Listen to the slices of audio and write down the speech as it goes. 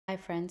Hi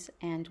friends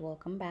and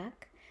welcome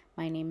back.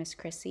 My name is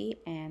Chrissy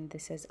and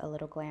this is A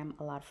Little Glam,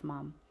 A Lot of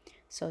Mom.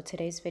 So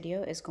today's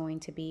video is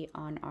going to be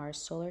on our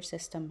solar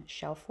system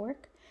shelf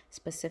work,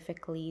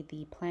 specifically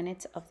the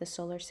planets of the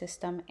solar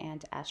system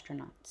and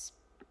astronauts.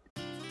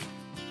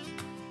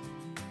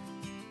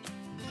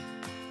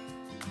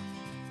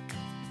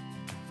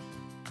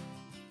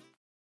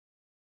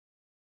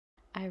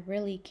 I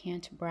really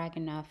can't brag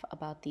enough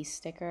about these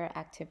sticker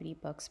activity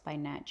books by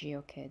Nat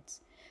Geo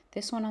Kids.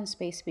 This one on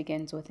space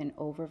begins with an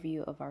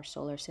overview of our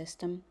solar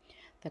system,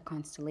 the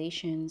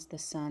constellations, the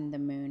sun, the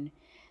moon.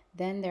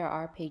 Then there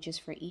are pages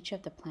for each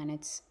of the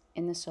planets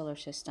in the solar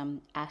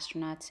system,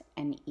 astronauts,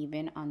 and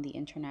even on the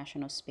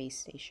International Space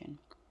Station.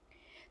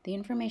 The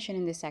information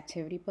in this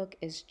activity book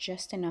is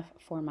just enough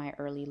for my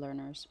early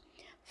learners.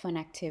 Fun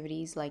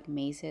activities like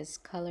mazes,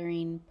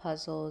 coloring,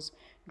 puzzles,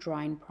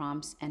 drawing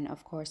prompts, and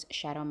of course,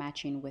 shadow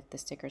matching with the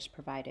stickers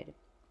provided.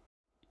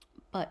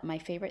 But my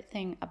favorite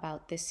thing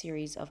about this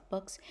series of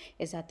books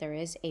is that there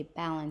is a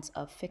balance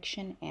of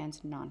fiction and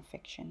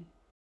nonfiction.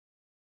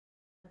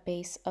 The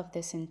base of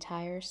this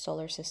entire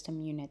solar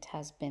system unit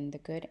has been The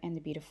Good and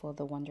the Beautiful,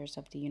 The Wonders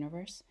of the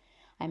Universe.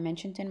 I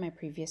mentioned in my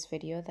previous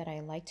video that I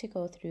like to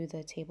go through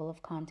the table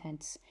of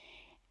contents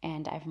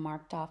and I've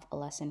marked off a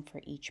lesson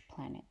for each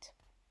planet.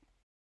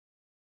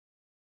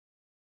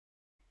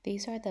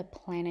 These are the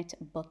planet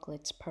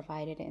booklets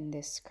provided in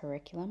this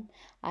curriculum.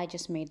 I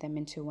just made them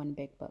into one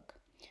big book.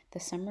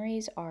 The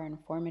summaries are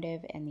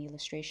informative and the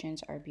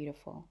illustrations are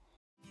beautiful.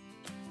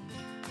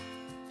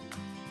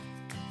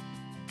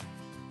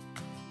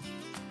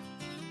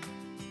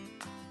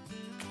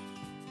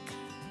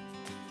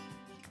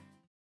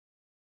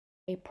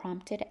 A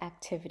prompted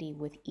activity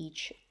with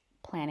each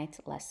planet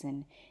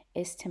lesson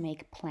is to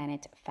make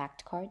planet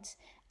fact cards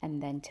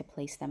and then to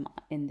place them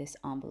in this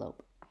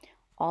envelope.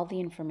 All the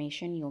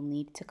information you'll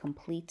need to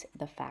complete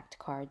the fact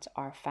cards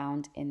are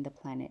found in the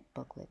planet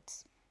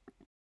booklets.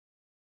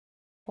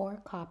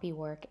 For copy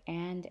work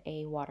and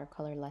a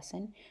watercolor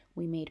lesson,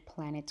 we made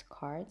planet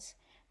cards.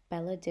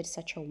 Bella did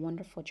such a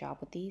wonderful job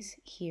with these.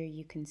 Here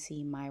you can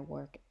see my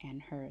work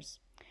and hers.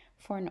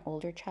 For an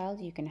older child,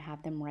 you can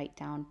have them write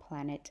down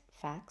planet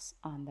facts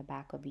on the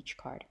back of each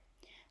card.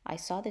 I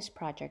saw this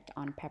project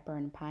on Pepper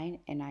and Pine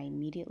and I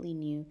immediately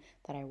knew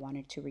that I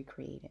wanted to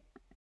recreate it.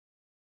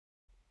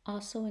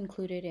 Also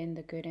included in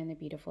the Good and the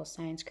Beautiful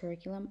science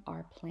curriculum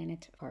are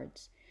planet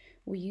cards.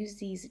 We use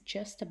these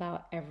just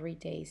about every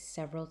day,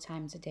 several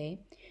times a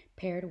day,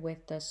 paired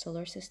with the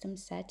solar system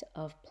set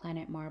of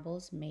planet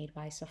marbles made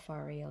by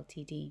Safari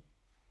Ltd.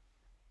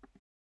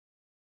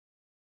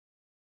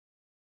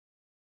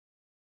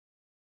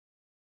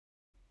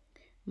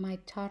 My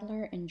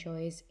toddler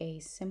enjoys a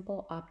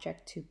simple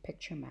object to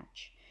picture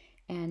match,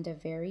 and a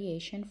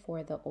variation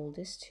for the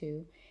oldest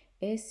two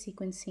is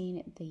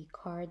sequencing the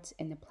cards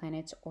in the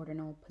planet's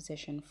ordinal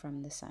position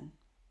from the sun.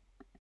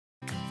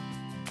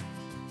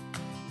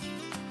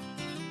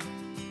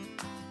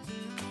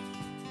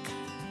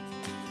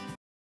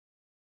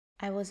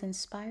 I was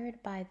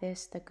inspired by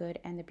this The Good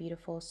and the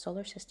Beautiful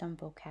solar system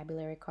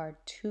vocabulary card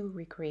to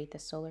recreate the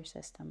solar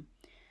system.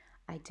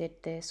 I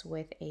did this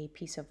with a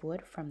piece of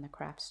wood from the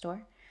craft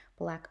store,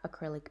 black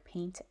acrylic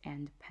paint,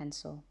 and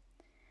pencil.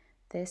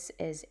 This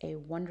is a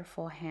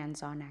wonderful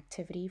hands-on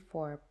activity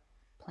for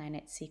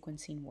planet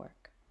sequencing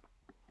work.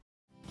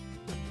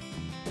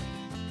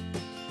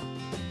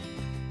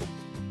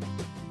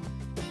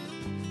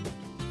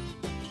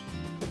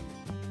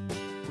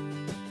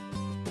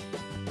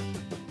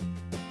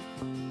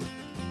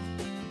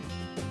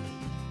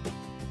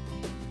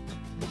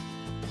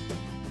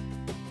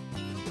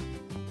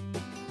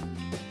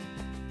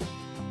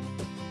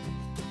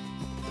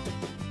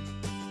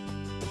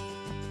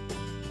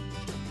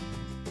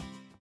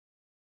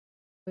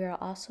 We are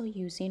also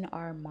using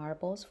our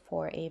marbles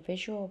for a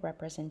visual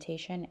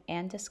representation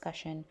and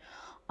discussion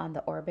on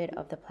the orbit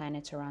of the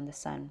planets around the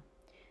sun.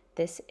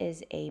 This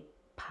is a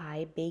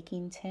pie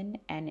baking tin,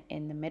 and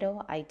in the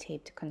middle I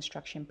taped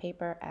construction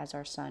paper as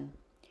our sun.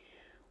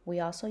 We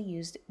also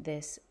used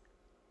this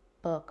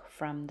book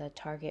from the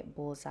Target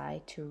Bullseye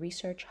to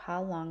research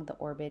how long the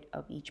orbit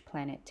of each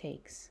planet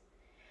takes.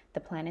 The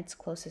planets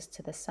closest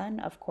to the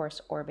sun, of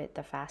course, orbit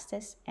the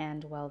fastest,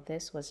 and well,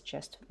 this was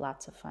just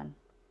lots of fun.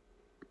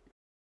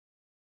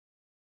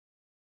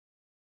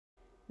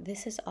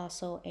 This is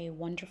also a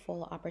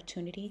wonderful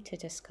opportunity to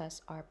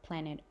discuss our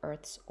planet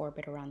Earth's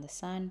orbit around the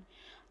sun,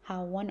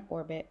 how one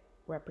orbit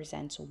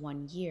represents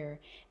 1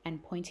 year,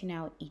 and pointing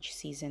out each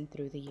season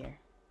through the year.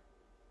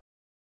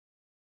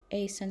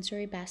 A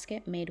sensory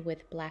basket made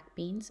with black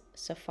beans,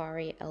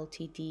 Safari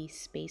Ltd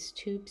space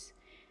tubes.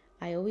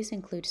 I always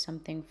include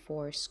something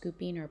for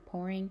scooping or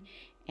pouring,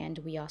 and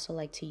we also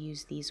like to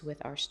use these with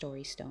our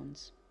story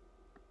stones.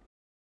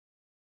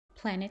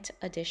 Planet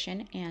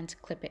Addition and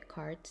Clip It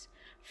cards.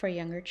 For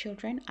younger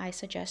children, I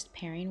suggest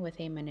pairing with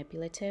a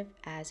manipulative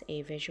as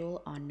a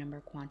visual on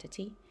number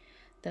quantity.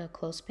 The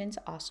clothespins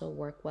also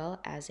work well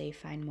as a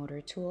fine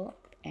motor tool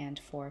and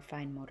for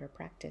fine motor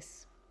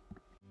practice.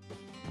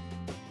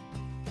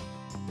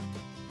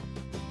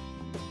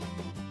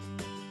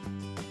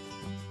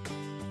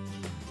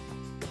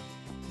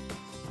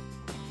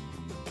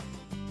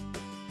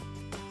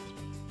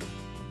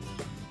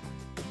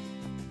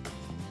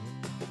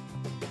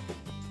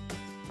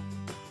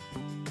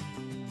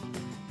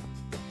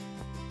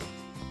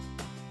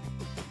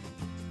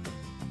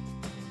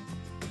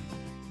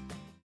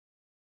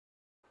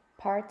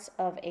 Parts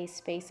of a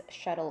Space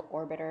Shuttle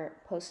Orbiter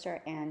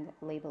poster and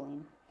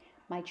labeling.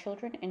 My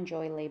children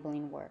enjoy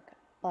labeling work,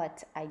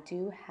 but I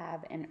do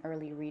have an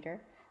early reader,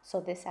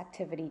 so this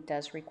activity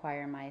does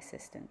require my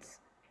assistance.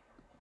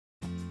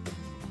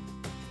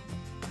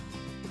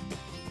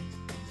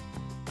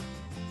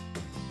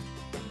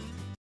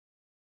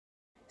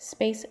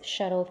 Space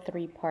Shuttle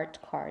 3-part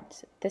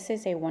cards. This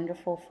is a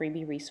wonderful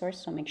freebie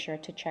resource, so make sure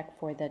to check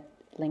for the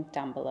link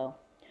down below.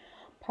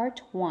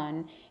 Part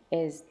 1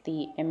 is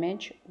the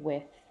image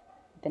with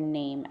the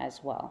name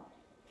as well.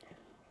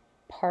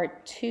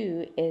 Part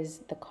 2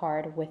 is the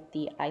card with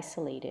the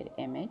isolated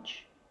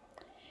image.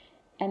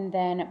 And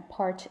then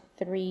part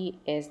 3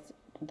 is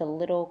the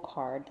little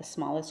card, the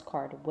smallest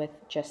card with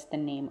just the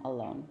name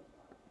alone.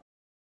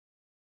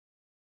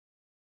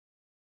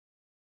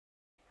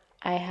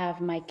 I have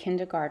my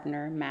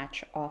kindergartner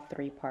match all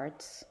 3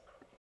 parts.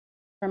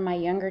 For my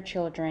younger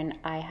children,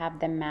 I have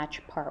them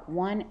match part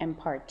 1 and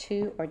part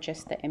 2 or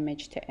just the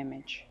image to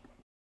image.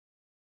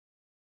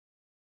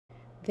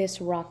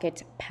 This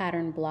rocket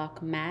pattern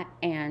block mat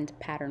and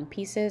pattern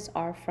pieces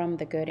are from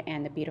the Good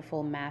and the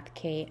Beautiful Math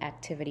K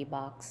activity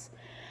box.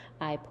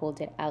 I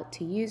pulled it out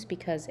to use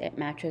because it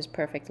matches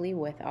perfectly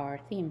with our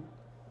theme.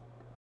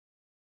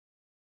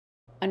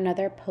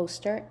 Another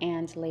poster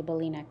and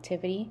labeling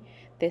activity.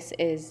 This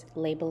is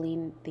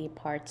labeling the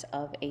parts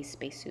of a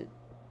spacesuit.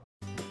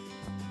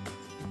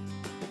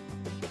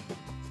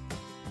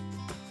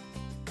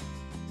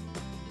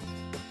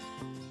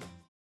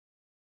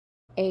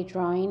 A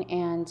drawing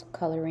and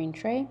coloring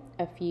tray,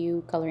 a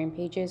few coloring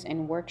pages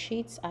and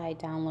worksheets I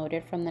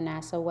downloaded from the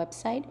NASA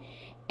website,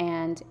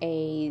 and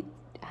a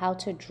how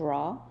to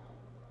draw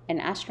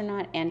an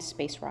astronaut and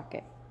space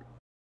rocket.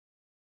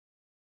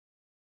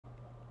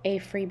 A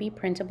freebie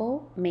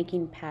printable,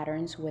 making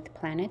patterns with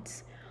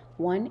planets.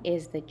 One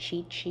is the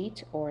cheat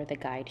sheet or the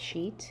guide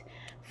sheet.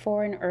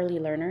 For an early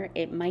learner,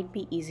 it might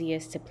be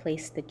easiest to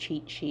place the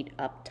cheat sheet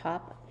up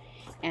top,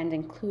 and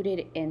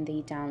included in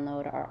the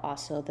download are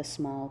also the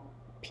small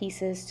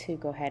pieces to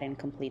go ahead and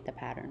complete the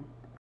pattern.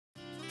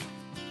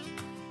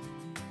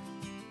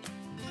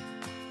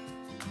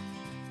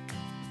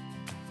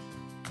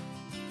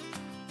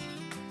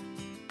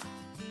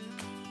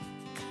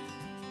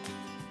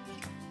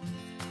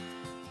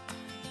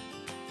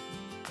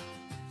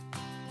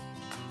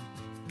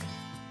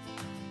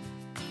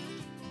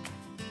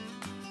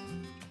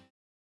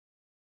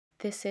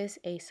 This is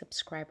a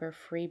subscriber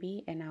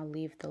freebie, and I'll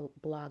leave the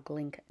blog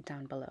link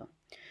down below.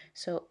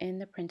 So in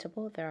the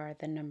printable, there are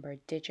the number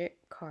digit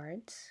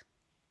cards,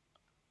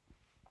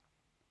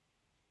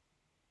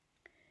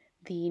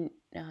 the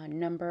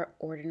number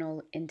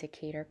ordinal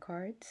indicator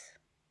cards,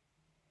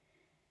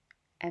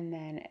 and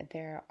then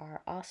there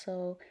are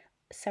also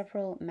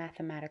several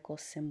mathematical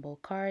symbol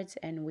cards,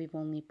 and we've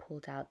only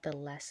pulled out the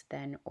less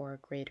than or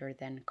greater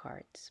than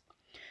cards.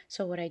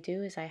 So what I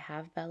do is I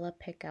have Bella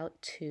pick out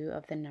 2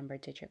 of the number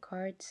digit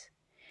cards,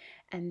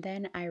 and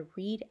then I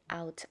read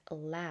out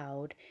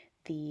aloud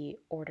the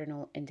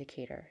ordinal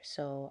indicator.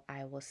 So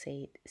I will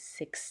say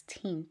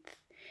 16th,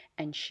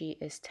 and she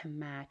is to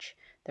match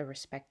the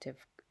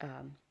respective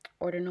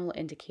ordinal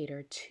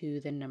indicator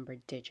to the number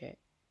digit,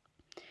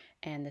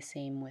 and the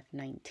same with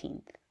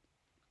 19th.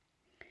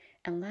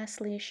 And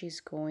lastly,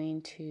 she's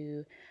going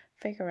to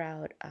figure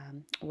out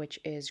which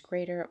is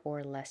greater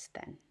or less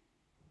than.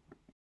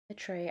 The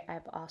tray,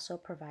 I've also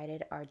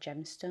provided our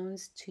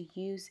gemstones to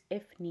use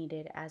if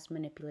needed as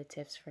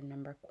manipulatives for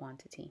number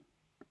quantity.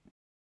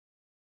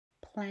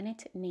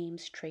 Planet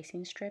names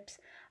tracing strips.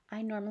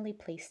 I normally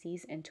place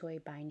these into a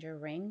binder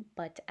ring,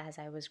 but as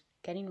I was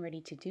getting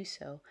ready to do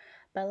so,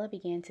 Bella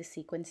began to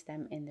sequence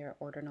them in their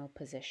ordinal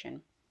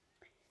position.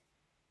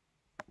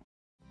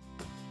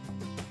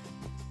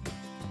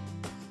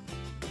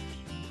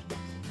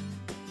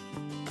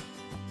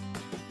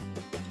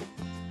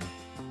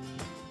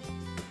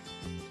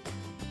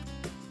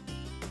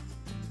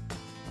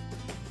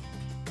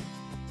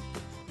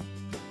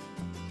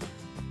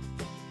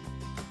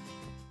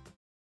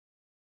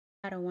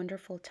 Had a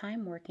wonderful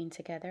time working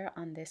together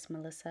on this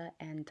Melissa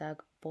and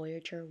Doug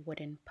Voyager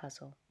wooden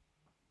puzzle.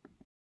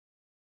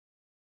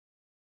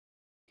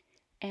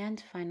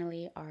 And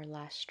finally, our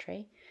last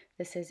tray.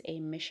 This is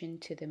a Mission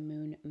to the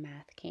Moon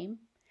math game.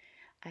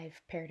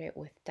 I've paired it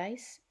with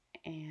dice,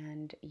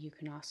 and you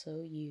can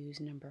also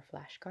use number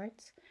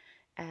flashcards.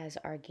 As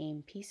our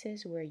game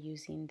pieces, we're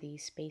using the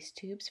space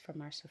tubes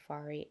from our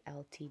Safari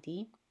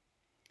LTD.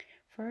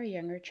 For a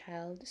younger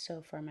child,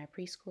 so for my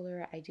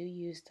preschooler, I do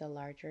use the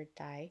larger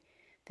die.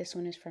 This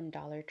one is from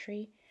Dollar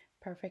Tree,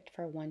 perfect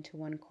for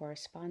one-to-one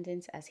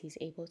correspondence as he's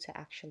able to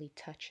actually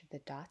touch the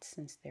dots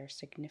since they're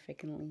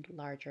significantly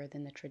larger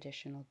than the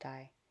traditional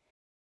die.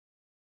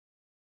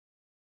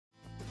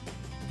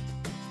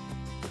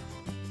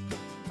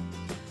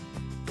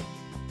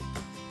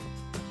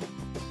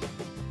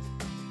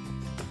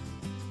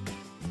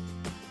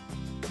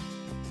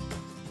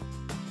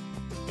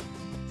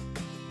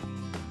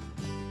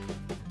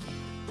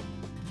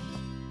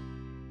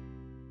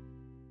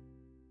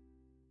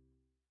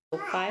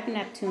 5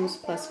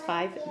 Neptunes plus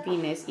 5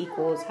 Venus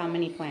equals how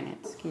many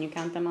planets? Can you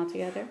count them all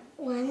together?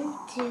 1,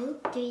 2,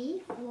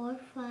 3, 4,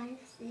 5,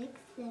 6,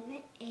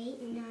 7,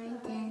 8,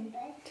 9, 10.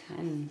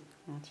 10.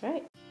 That's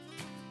right.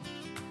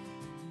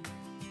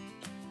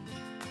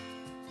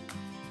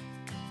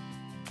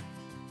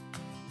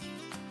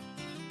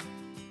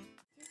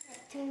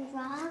 Two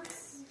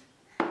rocks.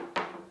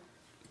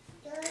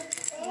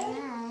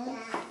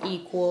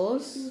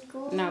 Equals.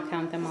 Now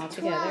count them all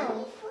together.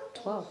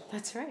 12.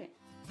 That's right.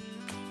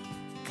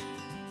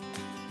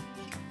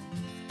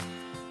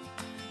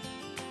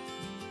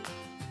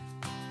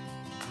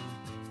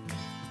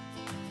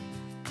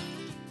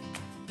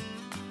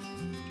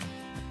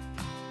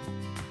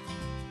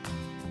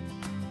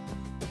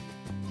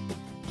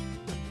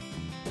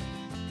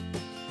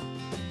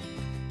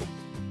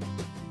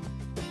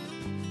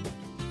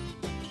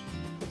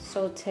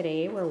 So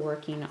today we're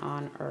working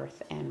on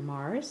Earth and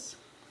Mars.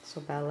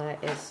 So Bella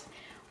is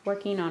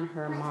working on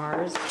her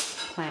Mars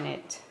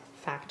planet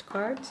fact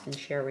cards, and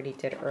she already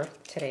did Earth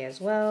today as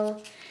well.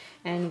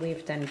 And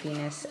we've done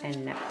Venus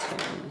and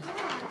Neptune.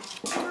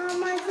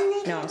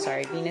 No, I'm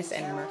sorry, Venus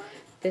and Mars.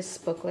 This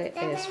booklet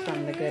is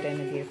from The Good and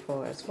the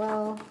Beautiful as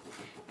well.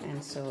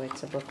 And so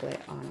it's a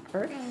booklet on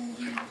Earth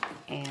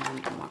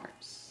and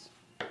Mars.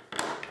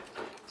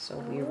 So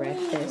we read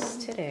this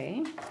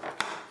today.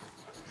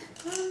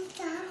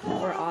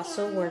 We're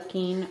also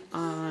working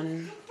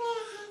on,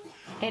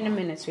 in a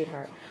minute,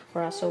 sweetheart.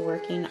 We're also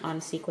working on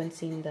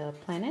sequencing the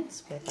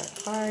planets with our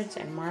cards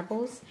and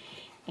marbles,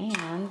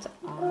 and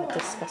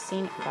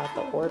discussing about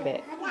the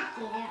orbit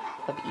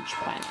of each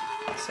planet.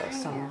 So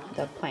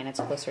the planets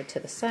closer to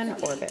the sun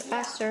orbit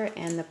faster,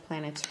 and the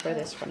planets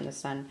furthest from the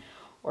sun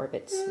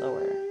orbit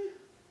slower.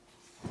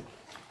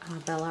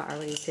 Bella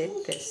already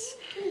did this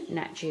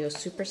Nat Geo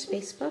Super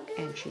Space book,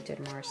 and she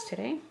did Mars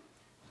today.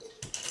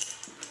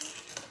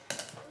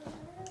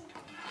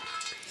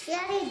 She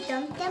already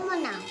dumped them or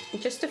no?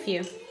 Just a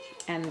few.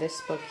 And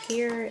this book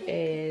here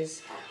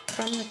is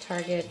from the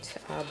Target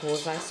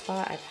Bullseye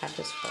Spot. I've had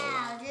this for a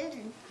while.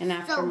 And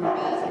after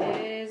Mars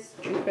is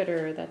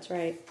Jupiter. That's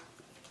right.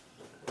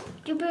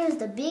 Jupiter is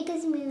the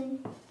biggest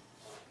moon.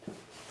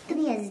 It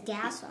has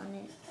gas on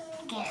it.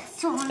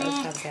 Gas on It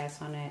does have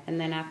gas on it. And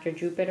then after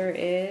Jupiter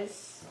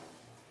is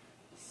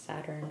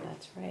Saturn.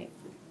 That's right.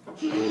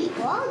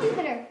 Oh,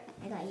 Jupiter.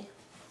 I got you.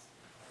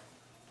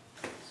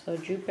 So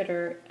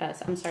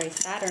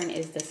Saturn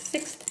is the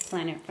 6th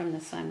planet from the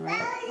sun, right?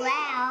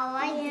 Wow,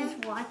 I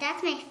just watched.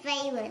 That's my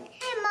favorite.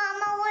 Hey,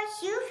 Mama,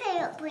 what's your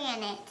favorite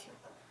planet?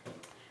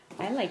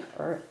 I like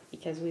Earth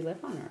because we live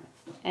on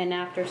Earth. And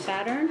after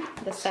Saturn,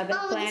 the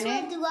 7th planet. Which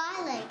one do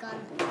I like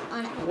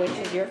on Which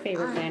is your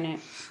favorite planet?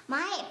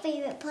 My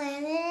favorite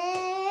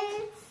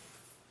planet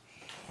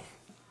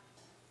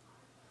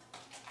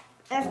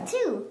Earth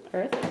 2.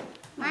 Earth?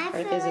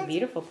 Earth is a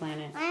beautiful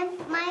planet.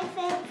 My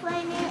favorite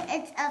planet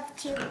is Earth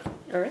 2.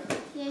 Earth?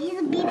 Yeah, he's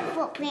a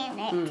beautiful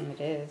planet.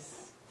 It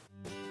is.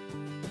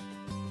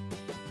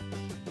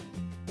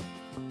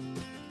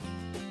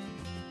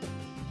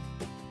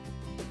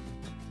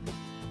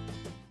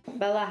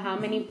 Bella, how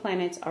many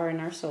planets are in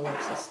our solar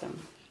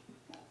system?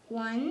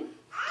 1,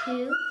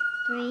 2,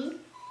 3,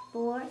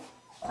 4,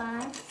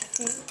 5,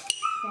 6,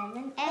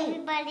 7, 8.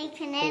 Everybody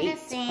can 8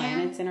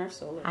 planets in our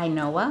solar system. Hi,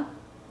 Noah.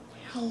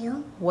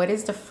 Hello. What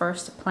is the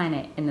first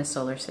planet in the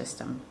solar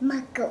system?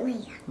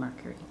 Mercury.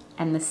 Mercury.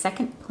 And the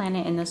second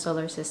planet in the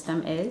solar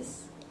system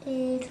is?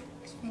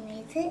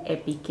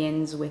 It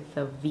begins with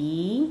the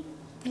V.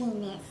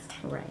 Venus.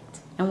 Right.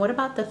 And what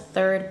about the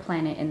third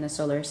planet in the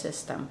solar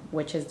system,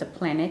 which is the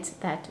planet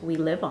that we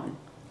live on?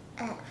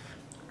 Earth.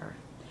 Earth.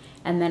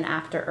 And then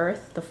after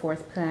Earth, the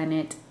fourth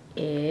planet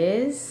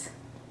is?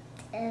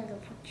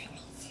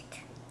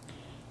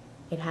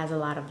 It has a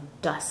lot of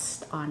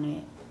dust on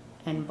it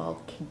and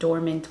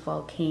dormant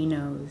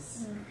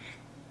volcanoes.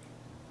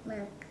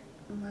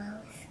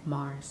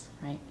 Mars,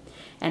 right?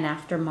 And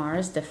after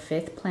Mars, the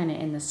 5th planet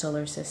in the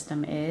solar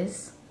system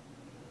is?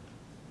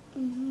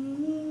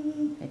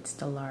 It's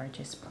the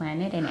largest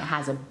planet, and it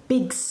has a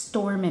big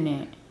storm in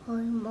it.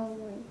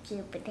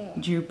 Jupiter.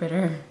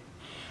 Jupiter.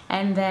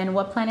 And then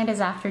what planet is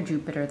after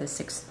Jupiter, the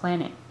 6th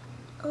planet?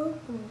 Oh,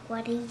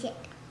 what is it?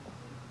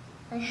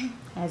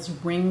 Has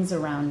rings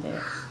around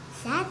it.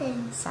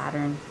 Saturn.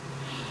 Saturn.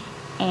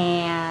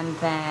 And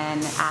then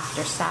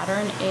after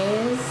Saturn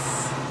is?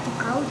 The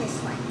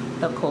coldest one.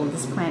 The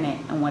coldest planet.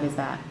 And what is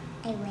that?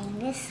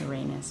 Uranus.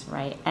 Uranus,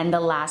 right. And the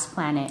last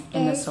planet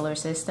in the solar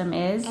system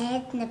is?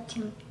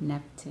 Neptune.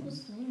 Neptune.